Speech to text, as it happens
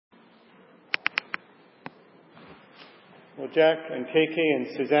Well, Jack and Kiki and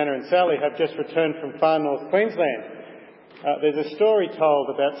Susanna and Sally have just returned from far north Queensland. There's a story told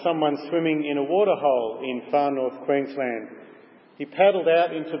about someone swimming in a waterhole in far north Queensland. He paddled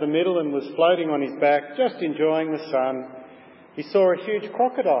out into the middle and was floating on his back, just enjoying the sun. He saw a huge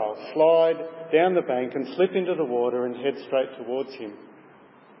crocodile slide down the bank and slip into the water and head straight towards him.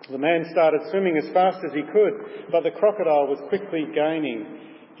 The man started swimming as fast as he could, but the crocodile was quickly gaining.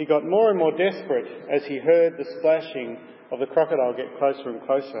 He got more and more desperate as he heard the splashing of the crocodile get closer and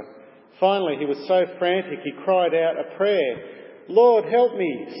closer. Finally, he was so frantic he cried out a prayer. "Lord, help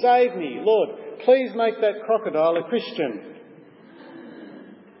me, save me. Lord, please make that crocodile a Christian."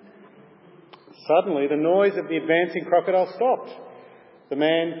 Suddenly, the noise of the advancing crocodile stopped. The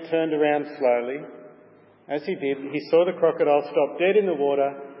man turned around slowly. As he did, he saw the crocodile stop dead in the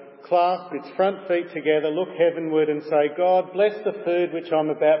water, clasp its front feet together, look heavenward and say, "God, bless the food which I'm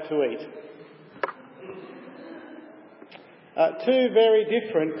about to eat." Two very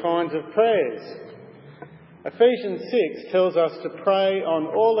different kinds of prayers. Ephesians 6 tells us to pray on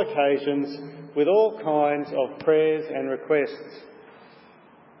all occasions with all kinds of prayers and requests.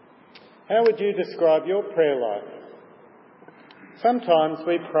 How would you describe your prayer life? Sometimes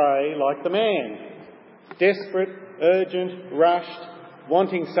we pray like the man, desperate, urgent, rushed,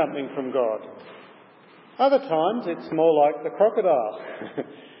 wanting something from God. Other times it's more like the crocodile,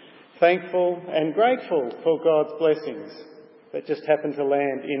 thankful and grateful for God's blessings that just happen to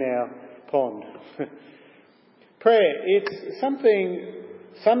land in our pond. Prayer, it's something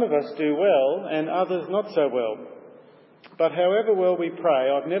some of us do well and others not so well. But however well we pray,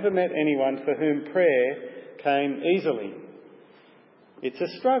 I've never met anyone for whom prayer came easily. It's a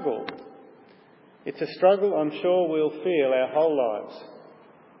struggle. It's a struggle I'm sure we'll feel our whole lives.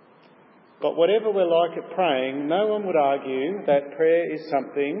 But whatever we're like at praying, no one would argue that prayer is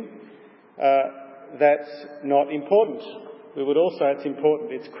something that's not important. We would also, it's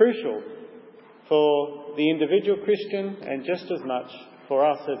important, it's crucial for the individual Christian and just as much for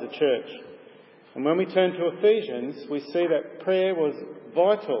us as a church. And when we turn to Ephesians, we see that prayer was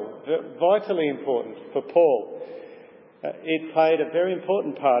vitally important for Paul. It played a very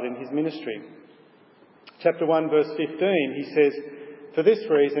important part in his ministry. Chapter 1, verse 15, he says, "For this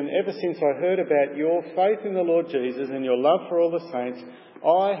reason, ever since I heard about your faith in the Lord Jesus and your love for all the saints,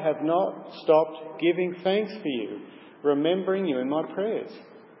 I have not stopped giving thanks for you, remembering you in my prayers."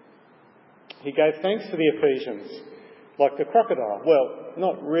 He gave thanks to the Ephesians, like the crocodile. Well,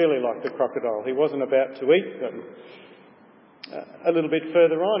 not really like the crocodile. He wasn't about to eat them. A little bit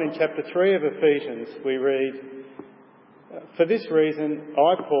further on in chapter 3 of Ephesians, we read, "For this reason,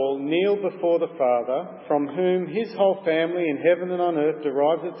 I, Paul, kneel before the Father, from whom his whole family in heaven and on earth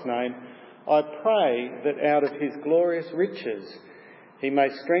derives its name. I pray that out of his glorious riches he may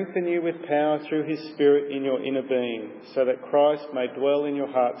strengthen you with power through his Spirit in your inner being, so that Christ may dwell in your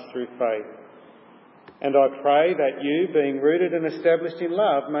hearts through faith. And I pray that you, being rooted and established in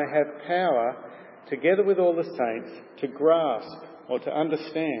love, may have power, together with all the saints, to grasp or to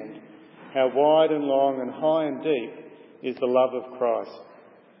understand how wide and long and high and deep is the love of Christ."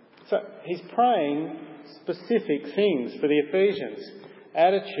 So he's praying specific things for the Ephesians,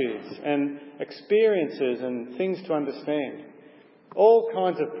 attitudes and experiences and things to understand. All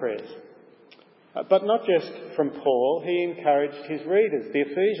kinds of prayers. But not just from Paul, he encouraged his readers, the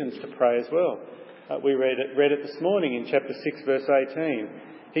Ephesians, to pray as well. We read it this morning in chapter 6, verse 18.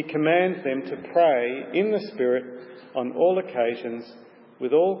 He commands them to pray in the Spirit on all occasions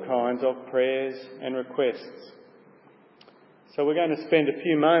with all kinds of prayers and requests. So we're going to spend a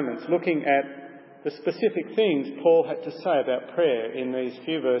few moments looking at the specific things Paul had to say about prayer in these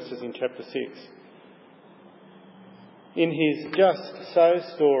few verses in chapter 6. In his Just So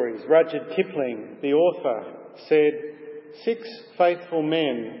stories, Rudyard Kipling, the author, said, "6 faithful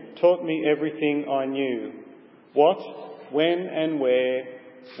men taught me everything I knew. What, when and where,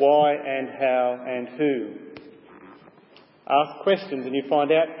 why and how and who." Ask questions and you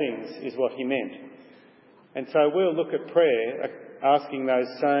find out things is what he meant. And so we'll look at prayer asking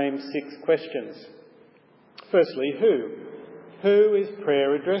those same 6 questions. Firstly, who? Who is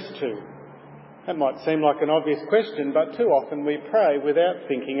prayer addressed to? That might seem like an obvious question, but too often we pray without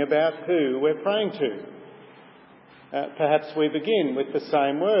thinking about who we're praying to. Perhaps we begin with the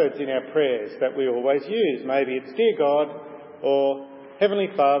same words in our prayers that we always use. Maybe it's "Dear God" or "Heavenly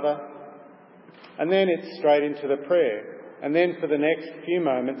Father," and then it's straight into the prayer. And then for the next few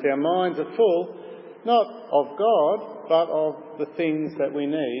moments our minds are full, not of God, but of the things that we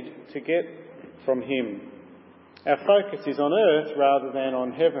need to get from him. Our focus is on earth rather than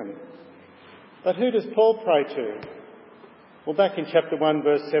on heaven. But who does Paul pray to? Well, back in chapter 1,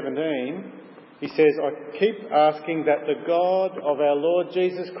 verse 17, He says, I keep asking that the God of our Lord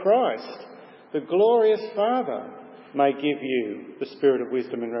Jesus Christ, the glorious Father, may give you the spirit of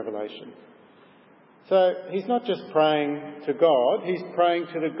wisdom and revelation. So he's not just praying to God, he's praying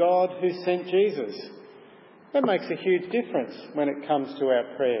to the God who sent Jesus. That makes a huge difference when it comes to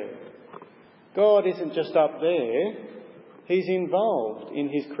our prayer. God isn't just up there, he's involved in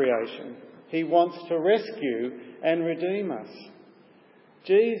his creation. He wants to rescue and redeem us.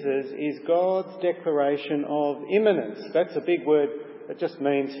 Jesus is God's declaration of immanence. That's a big word. It just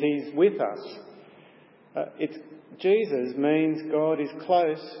means he's with us. Jesus means God is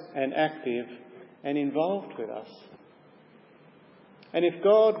close and active and involved with us. And if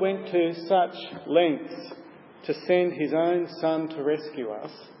God went to such lengths to send his own Son to rescue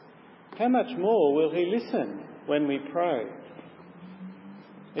us, how much more will he listen when we pray?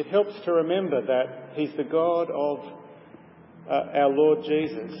 It helps to remember that he's the God of our Lord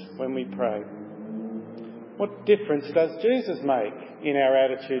Jesus when we pray. What difference does Jesus make in our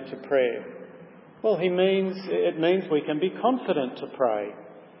attitude to prayer? Well, it means we can be confident to pray.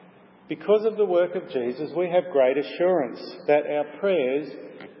 Because of the work of Jesus, we have great assurance that our prayers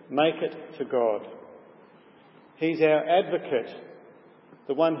make it to God. He's our advocate,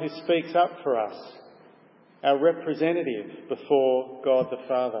 the one who speaks up for us, our representative before God the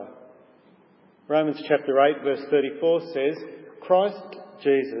Father. Romans chapter 8 verse 34 says, Christ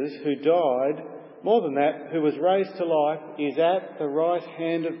Jesus, who died, more than that, who was raised to life, is at the right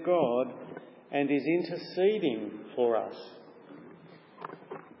hand of God and is interceding for us.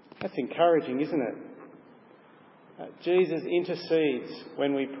 That's encouraging, isn't it? Jesus intercedes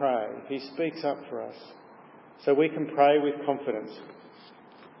when we pray. He speaks up for us, so we can pray with confidence.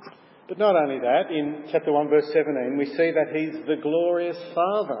 But not only that, in chapter 1 verse 17 we see that he's the glorious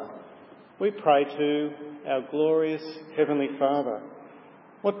Father. We pray to our glorious Heavenly Father.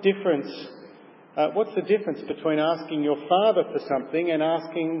 What's the difference between asking your Father for something and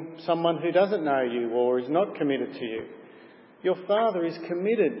asking someone who doesn't know you or is not committed to you? Your Father is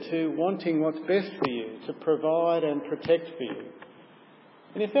committed to wanting what's best for you, to provide and protect for you.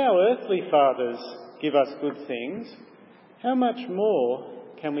 And if our earthly fathers give us good things, how much more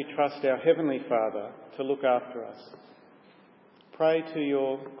can we trust our Heavenly Father to look after us? Pray to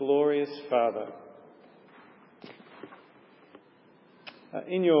your glorious Father.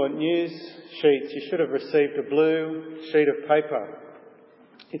 In your news sheets, you should have received a blue sheet of paper.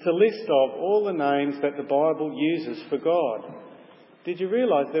 It's a list of all the names that the Bible uses for God. Did you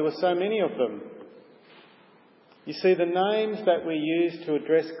realise there were so many of them? You see, the names that we use to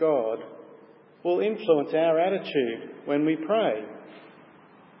address God will influence our attitude when we pray.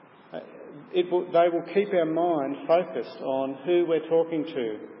 They will keep our mind focused on who we're talking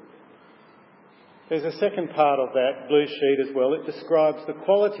to. There's a second part of that blue sheet as well. It describes the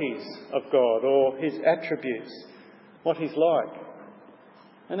qualities of God or his attributes, what he's like.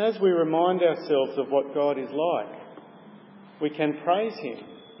 And as we remind ourselves of what God is like, we can praise him.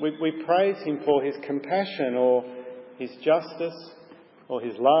 We praise him for his compassion or his justice or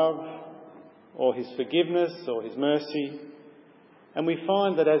his love or his forgiveness or his mercy. And we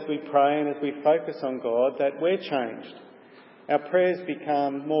find that as we pray and as we focus on God, that we're changed. Our prayers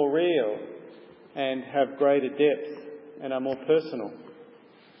become more real and have greater depth and are more personal.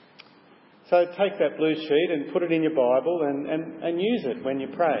 So take that blue sheet and put it in your Bible and use it when you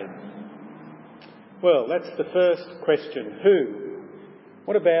pray. Well, that's the first question. Who?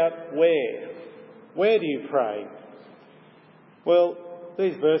 What about where? Where do you pray? Well,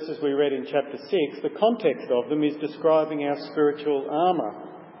 these verses we read in chapter 6, the context of them is describing our spiritual armour.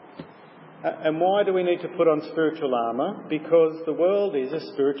 And why do we need to put on spiritual armour? Because the world is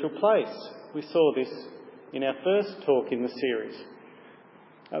a spiritual place. We saw this in our first talk in the series.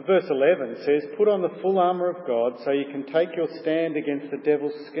 Verse 11 says, "Put on the full armour of God so you can take your stand against the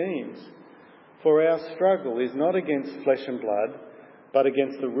devil's schemes. For our struggle is not against flesh and blood, but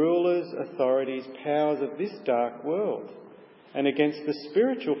against the rulers, authorities, powers of this dark world, and against the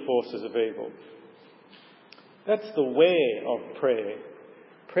spiritual forces of evil." That's the where of prayer.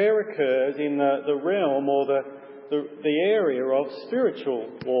 Prayer occurs in the realm or the area of spiritual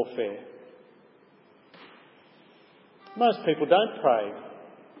warfare. Most people don't pray.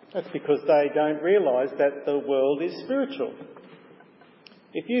 That's because they don't realise that the world is spiritual.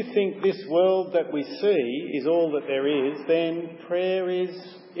 If you think this world that we see is all that there is, then prayer is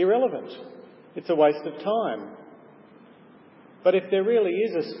irrelevant. It's a waste of time. But if there really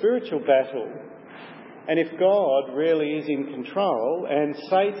is a spiritual battle, and if God really is in control, and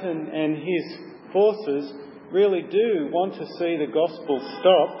Satan and his forces really do want to see the gospel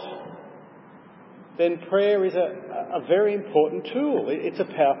stopped, then prayer is a very important tool. It's a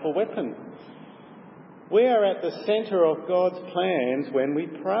powerful weapon. We are at the centre of God's plans when we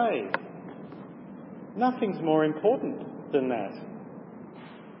pray. Nothing's more important than that.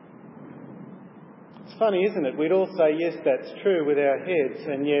 It's funny, isn't it? We'd all say, yes, that's true with our heads,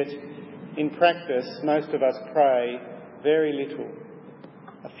 and yet in practice most of us pray very little.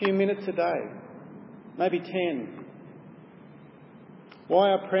 A few minutes a day, maybe 10. Why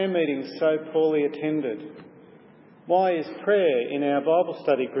are prayer meetings so poorly attended? Why is prayer in our Bible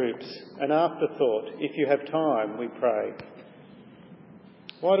study groups an afterthought? If you have time, we pray.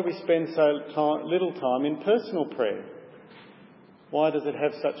 Why do we spend so little time in personal prayer? Why does it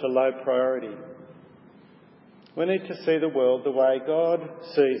have such a low priority? We need to see the world the way God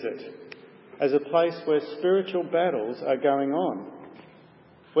sees it, as a place where spiritual battles are going on,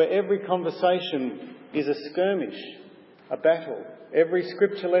 where every conversation is a skirmish, a battle. Every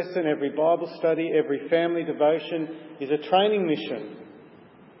scripture lesson, every Bible study, every family devotion is a training mission.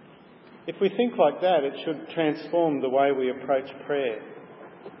 If we think like that, it should transform the way we approach prayer.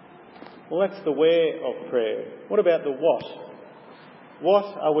 Well, that's the where of prayer. What about the what?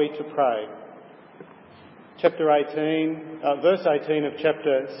 What are we to pray? Verse 18 of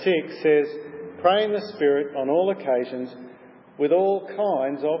chapter 6 says, "Pray in the Spirit on all occasions with all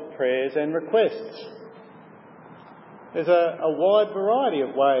kinds of prayers and requests." There's a wide variety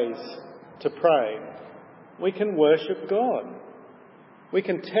of ways to pray. We can worship God. We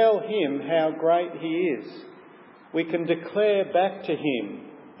can tell Him how great He is. We can declare back to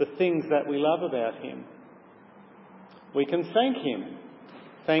Him the things that we love about Him. We can thank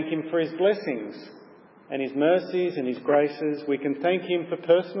Him for His blessings and His mercies and His graces. We can thank Him for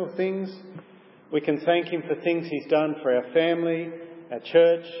personal things. We can thank Him for things He's done for our family, our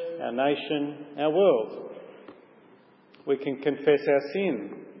church, our nation, our world. We can confess our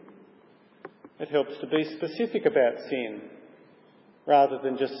sin. It helps to be specific about sin, rather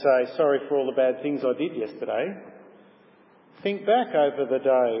than just say, sorry for all the bad things I did yesterday. Think back over the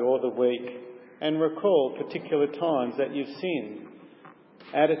day or the week and recall particular times that you've sinned,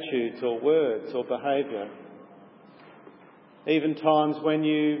 attitudes or words or behaviour. Even times when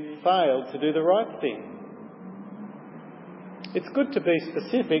you failed to do the right thing. It's good to be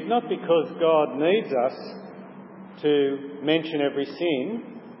specific, not because God needs us to mention every sin.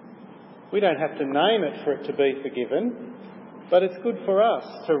 We don't have to name it for it to be forgiven, but it's good for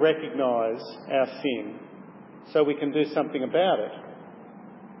us to recognise our sin so we can do something about it.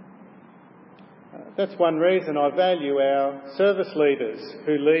 That's one reason I value our service leaders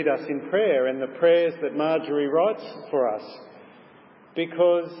who lead us in prayer and the prayers that Marjorie writes for us,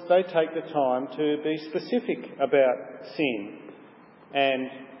 because they take the time to be specific about sin and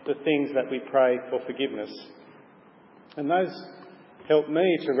the things that we pray for forgiveness. And those help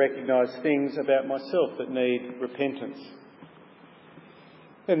me to recognise things about myself that need repentance.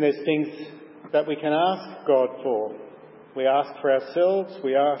 Then there's things that we can ask God for. We ask for ourselves,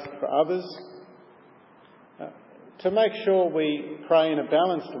 we ask for others. To make sure we pray in a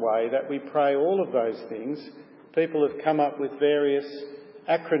balanced way, that we pray all of those things, people have come up with various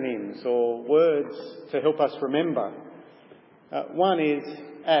acronyms or words to help us remember. One is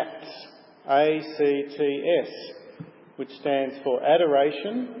ACTS, A-C-T-S, which stands for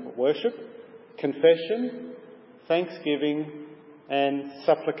adoration, or worship, confession, thanksgiving, and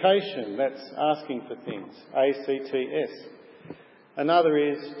supplication. That's asking for things, ACTS. Another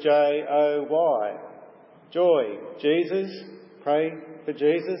is J-O-Y, joy, Jesus, pray for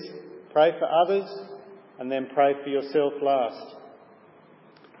Jesus, pray for others, and then pray for yourself last.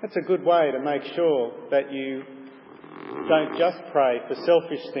 That's a good way to make sure that you don't just pray for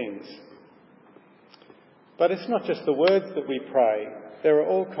selfish things. But it's not just the words that we pray. There are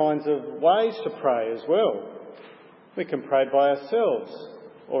all kinds of ways to pray as well. We can pray by ourselves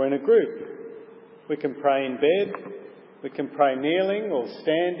or in a group. We can pray in bed. We can pray kneeling or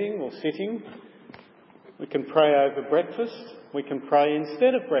standing or sitting. We can pray over breakfast. We can pray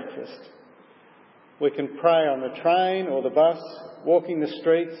instead of breakfast. We can pray on the train or the bus, walking the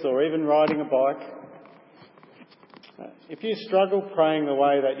streets or even riding a bike. If you struggle praying the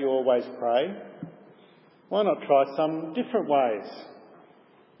way that you always pray, why not try some different ways?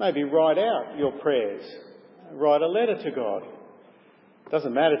 Maybe write out your prayers. Write a letter to God. It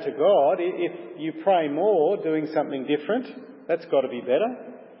doesn't matter to God. If you pray more doing something different, that's got to be better.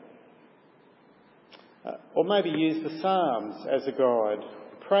 Or maybe use the Psalms as a guide.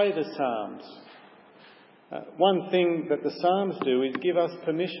 Pray the Psalms. One thing that the Psalms do is give us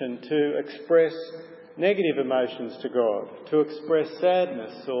permission to express negative emotions to God, to express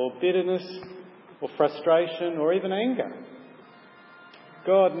sadness or bitterness or frustration or even anger.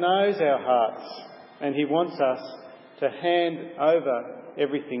 God knows our hearts and He wants us to hand over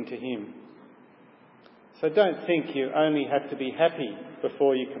everything to Him. So don't think you only have to be happy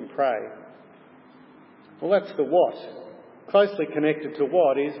before you can pray. Well, that's the what. Closely connected to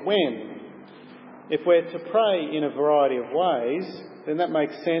what is when. If we're to pray in a variety of ways, then that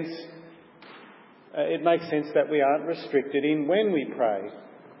makes sense. It makes sense that we aren't restricted in when we pray.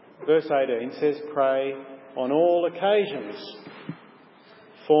 Verse 18 says, pray on all occasions.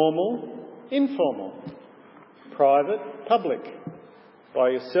 Formal, informal. Private, public. By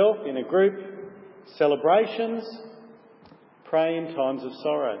yourself, in a group. Celebrations. Pray in times of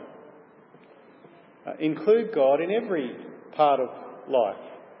sorrow. Include God in every part of life.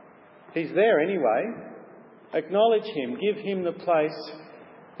 He's there anyway. Acknowledge him. Give him the place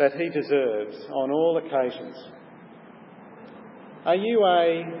that he deserves on all occasions. Are you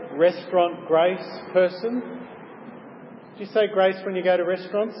a restaurant grace person? Do you say grace when you go to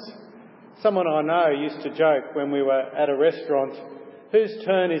restaurants? Someone I know used to joke when we were at a restaurant, whose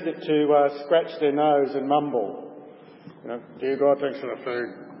turn is it to scratch their nose and mumble? You know, dear God, thanks for the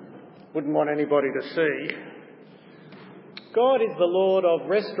food. Wouldn't want anybody to see. God is the Lord of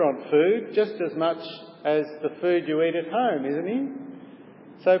restaurant food just as much as the food you eat at home, isn't he?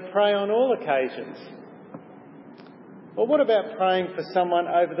 So pray on all occasions. Well, what about praying for someone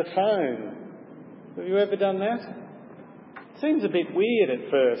over the phone? Have you ever done that? It seems a bit weird at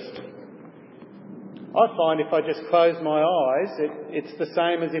first. I find if I just close my eyes, it's the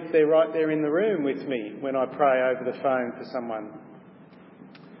same as if they're right there in the room with me when I pray over the phone for someone.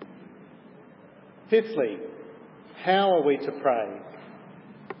 Fifthly, how are we to pray?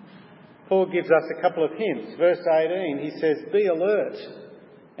 Paul gives us a couple of hints. Verse 18, he says, be alert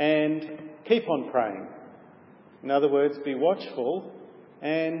and keep on praying. In other words, be watchful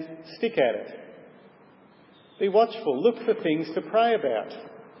and stick at it. Be watchful. Look for things to pray about.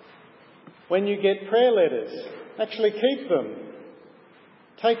 When you get prayer letters, actually keep them.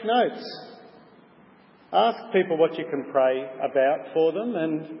 Take notes. Ask people what you can pray about for them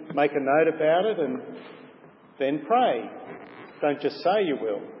and make a note about it and then pray. Don't just say you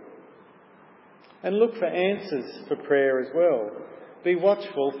will. And look for answers for prayer as well. Be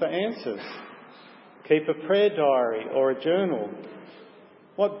watchful for answers. Keep a prayer diary or a journal.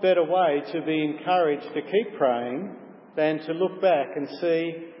 What better way to be encouraged to keep praying than to look back and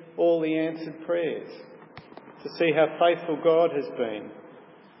see all the answered prayers, to see how faithful God has been.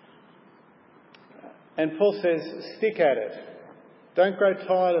 And Paul says, stick at it. Don't grow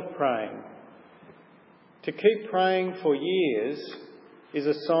tired of praying. To keep praying for years is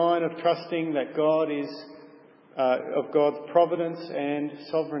a sign of trusting that God is of God's providence and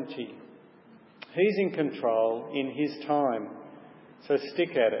sovereignty. He's in control in his time, so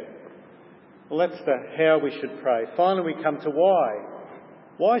stick at it. Well, that's the how we should pray. Finally, we come to why.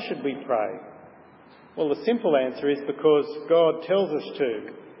 Why should we pray? Well, the simple answer is because God tells us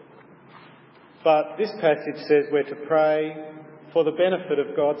to. But this passage says we're to pray for the benefit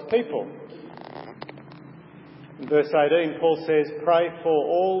of God's people. In verse 18, Paul says, pray for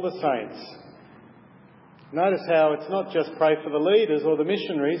all the saints. Notice how it's not just pray for the leaders or the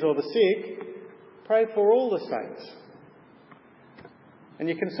missionaries or the sick. Pray for all the saints. And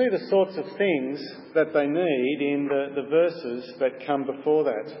you can see the sorts of things that they need in the verses that come before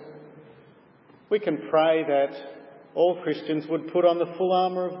that. We can pray that all Christians would put on the full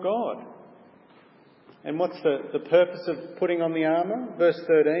armour of God. And what's the purpose of putting on the armour? Verse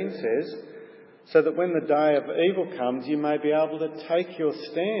 13 says, so that when the day of evil comes, you may be able to take your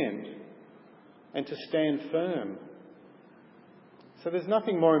stand and to stand firm. So there's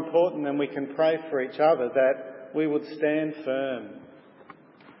nothing more important than we can pray for each other that we would stand firm,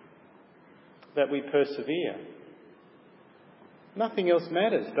 that we persevere. Nothing else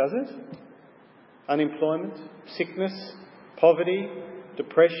matters, does it? Unemployment, sickness, poverty,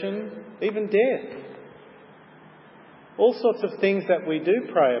 depression, even death. All sorts of things that we do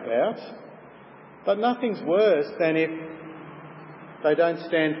pray about, but nothing's worse than if they don't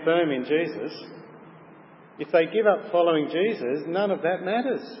stand firm in Jesus. If they give up following Jesus, none of that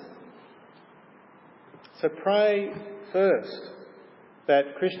matters. So pray first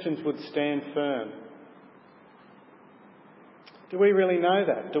that Christians would stand firm. Do we really know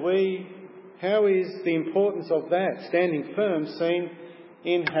that? How is the importance of that, standing firm, seen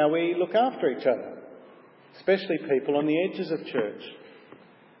in how we look after each other, especially people on the edges of church?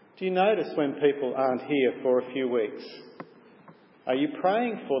 Do you notice when people aren't here for a few weeks? Are you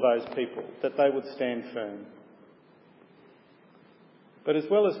praying for those people that they would stand firm? But as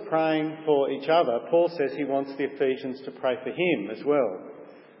well as praying for each other, Paul says he wants the Ephesians to pray for him as well.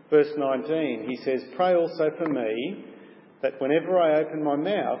 Verse 19, he says, pray also for me, that whenever I open my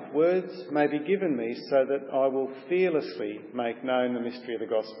mouth, words may be given me so that I will fearlessly make known the mystery of the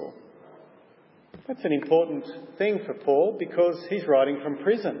gospel. That's an important thing for Paul because he's writing from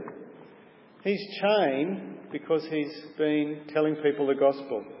prison. He's chained because he's been telling people the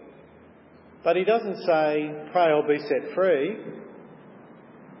gospel. But he doesn't say, "Pray I'll be set free."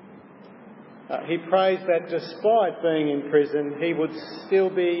 He prays that despite being in prison, he would still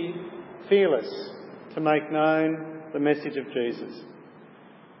be fearless to make known the message of Jesus.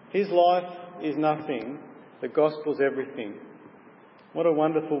 His life is nothing, the gospel's everything. What a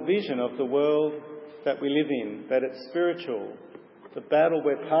wonderful vision of the world that we live in, that it's spiritual. The battle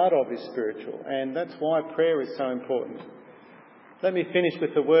we're part of is spiritual, and that's why prayer is so important. Let me finish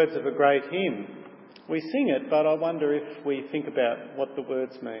with the words of a great hymn. We sing it, but I wonder if we think about what the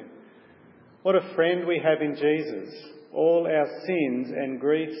words mean. What a friend we have in Jesus, all our sins and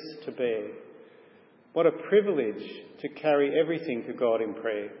griefs to bear. What a privilege to carry everything to God in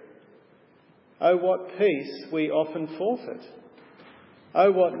prayer. Oh, what peace we often forfeit.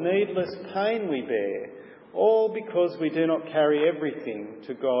 Oh, what needless pain we bear, all because we do not carry everything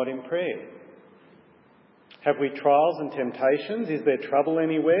to God in prayer. Have we trials and temptations? Is there trouble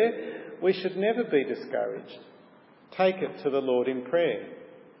anywhere? We should never be discouraged. Take it to the Lord in prayer.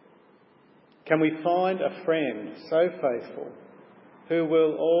 Can we find a friend so faithful who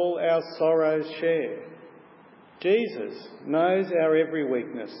will all our sorrows share? Jesus knows our every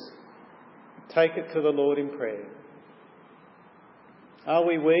weakness. Take it to the Lord in prayer. Are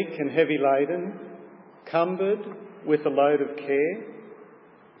we weak and heavy laden, cumbered with a load of care?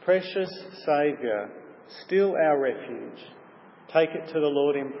 Precious Saviour, still our refuge. Take it to the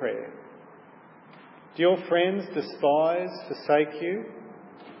Lord in prayer. Do your friends despise, forsake you?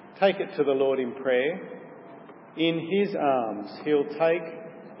 Take it to the Lord in prayer. In his arms he'll take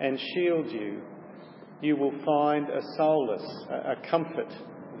and shield you. You will find a solace, a comfort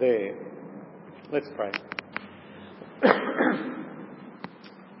there. Let's pray.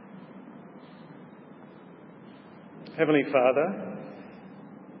 Heavenly Father,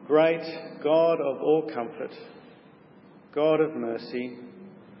 great God of all comfort, God of mercy,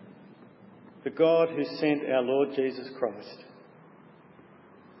 the God who sent our Lord Jesus Christ.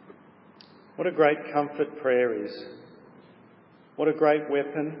 What a great comfort prayer is. What a great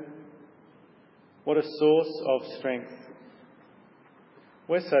weapon. What a source of strength.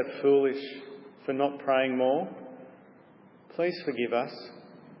 We're so foolish for not praying more. Please forgive us.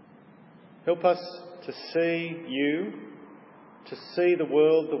 Help us to see you, to see the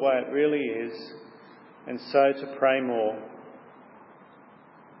world the way it really is, and so to pray more.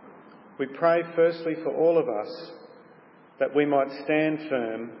 We pray firstly for all of us that we might stand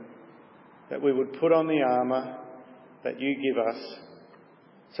firm, that we would put on the armour that you give us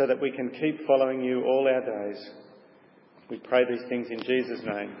so that we can keep following you all our days. We pray these things in Jesus'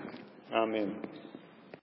 name. Amen.